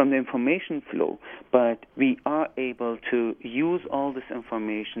from the information flow. But we are able to use all these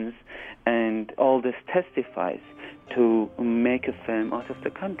informations and all this testifies to make a film out of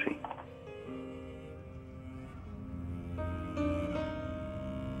the country.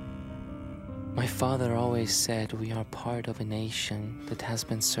 My father always said we are part of a nation that has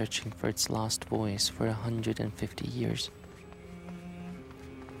been searching for its lost voice for 150 years.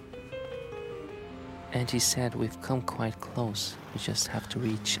 And he said we've come quite close, we just have to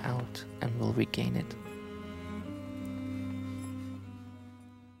reach out and we'll regain it.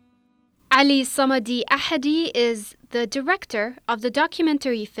 Ali Samadi Ahadi is the director of the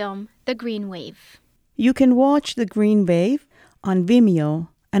documentary film The Green Wave. You can watch The Green Wave on Vimeo,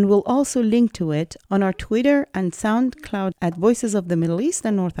 and we'll also link to it on our Twitter and SoundCloud at Voices of the Middle East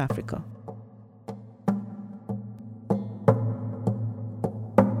and North Africa.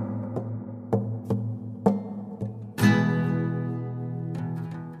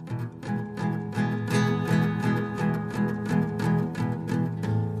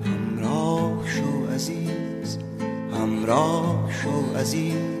 همراه شو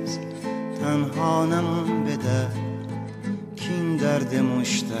عزیز تنها نمان بده کین درد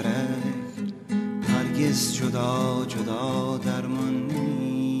مشترک هرگز جدا جدا درمان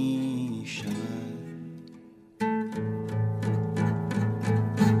نمی شود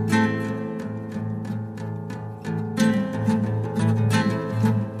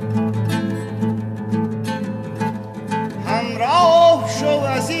همراه شو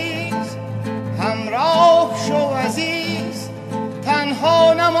عزیز همراه شو عزیز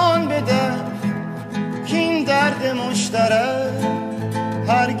تنها نمان بده کین درد مشترک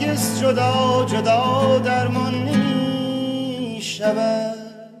هرگز جدا جدا درمان نمی شود.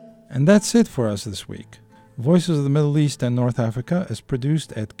 And that's it for us this week. Voices of the Middle East and North Africa is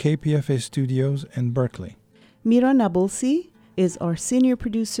produced at KPFA Studios in Berkeley. Mira Nabulsi is our senior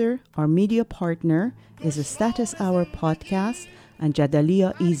producer. Our media partner is a Status Hour podcast and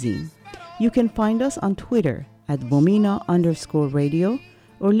Jadalia Izin. You can find us on Twitter at Vomina_radio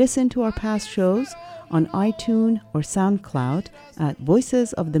or listen to our past shows on iTunes or SoundCloud at Voices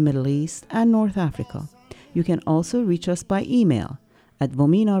of the Middle East and North Africa. You can also reach us by email at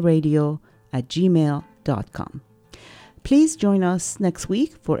vominaradio@gmail.com. Please join us next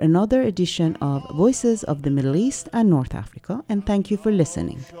week for another edition of Voices of the Middle East and North Africa, and thank you for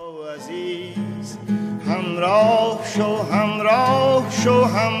listening. همراه شو همراه شو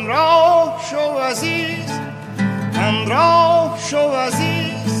همراه شو عزیز همراه شو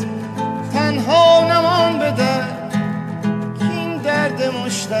عزیز تنها نمان بده کین درد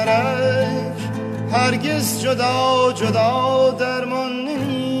مشترک هرگز جدا جدا درمان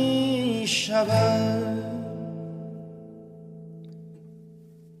نمی شود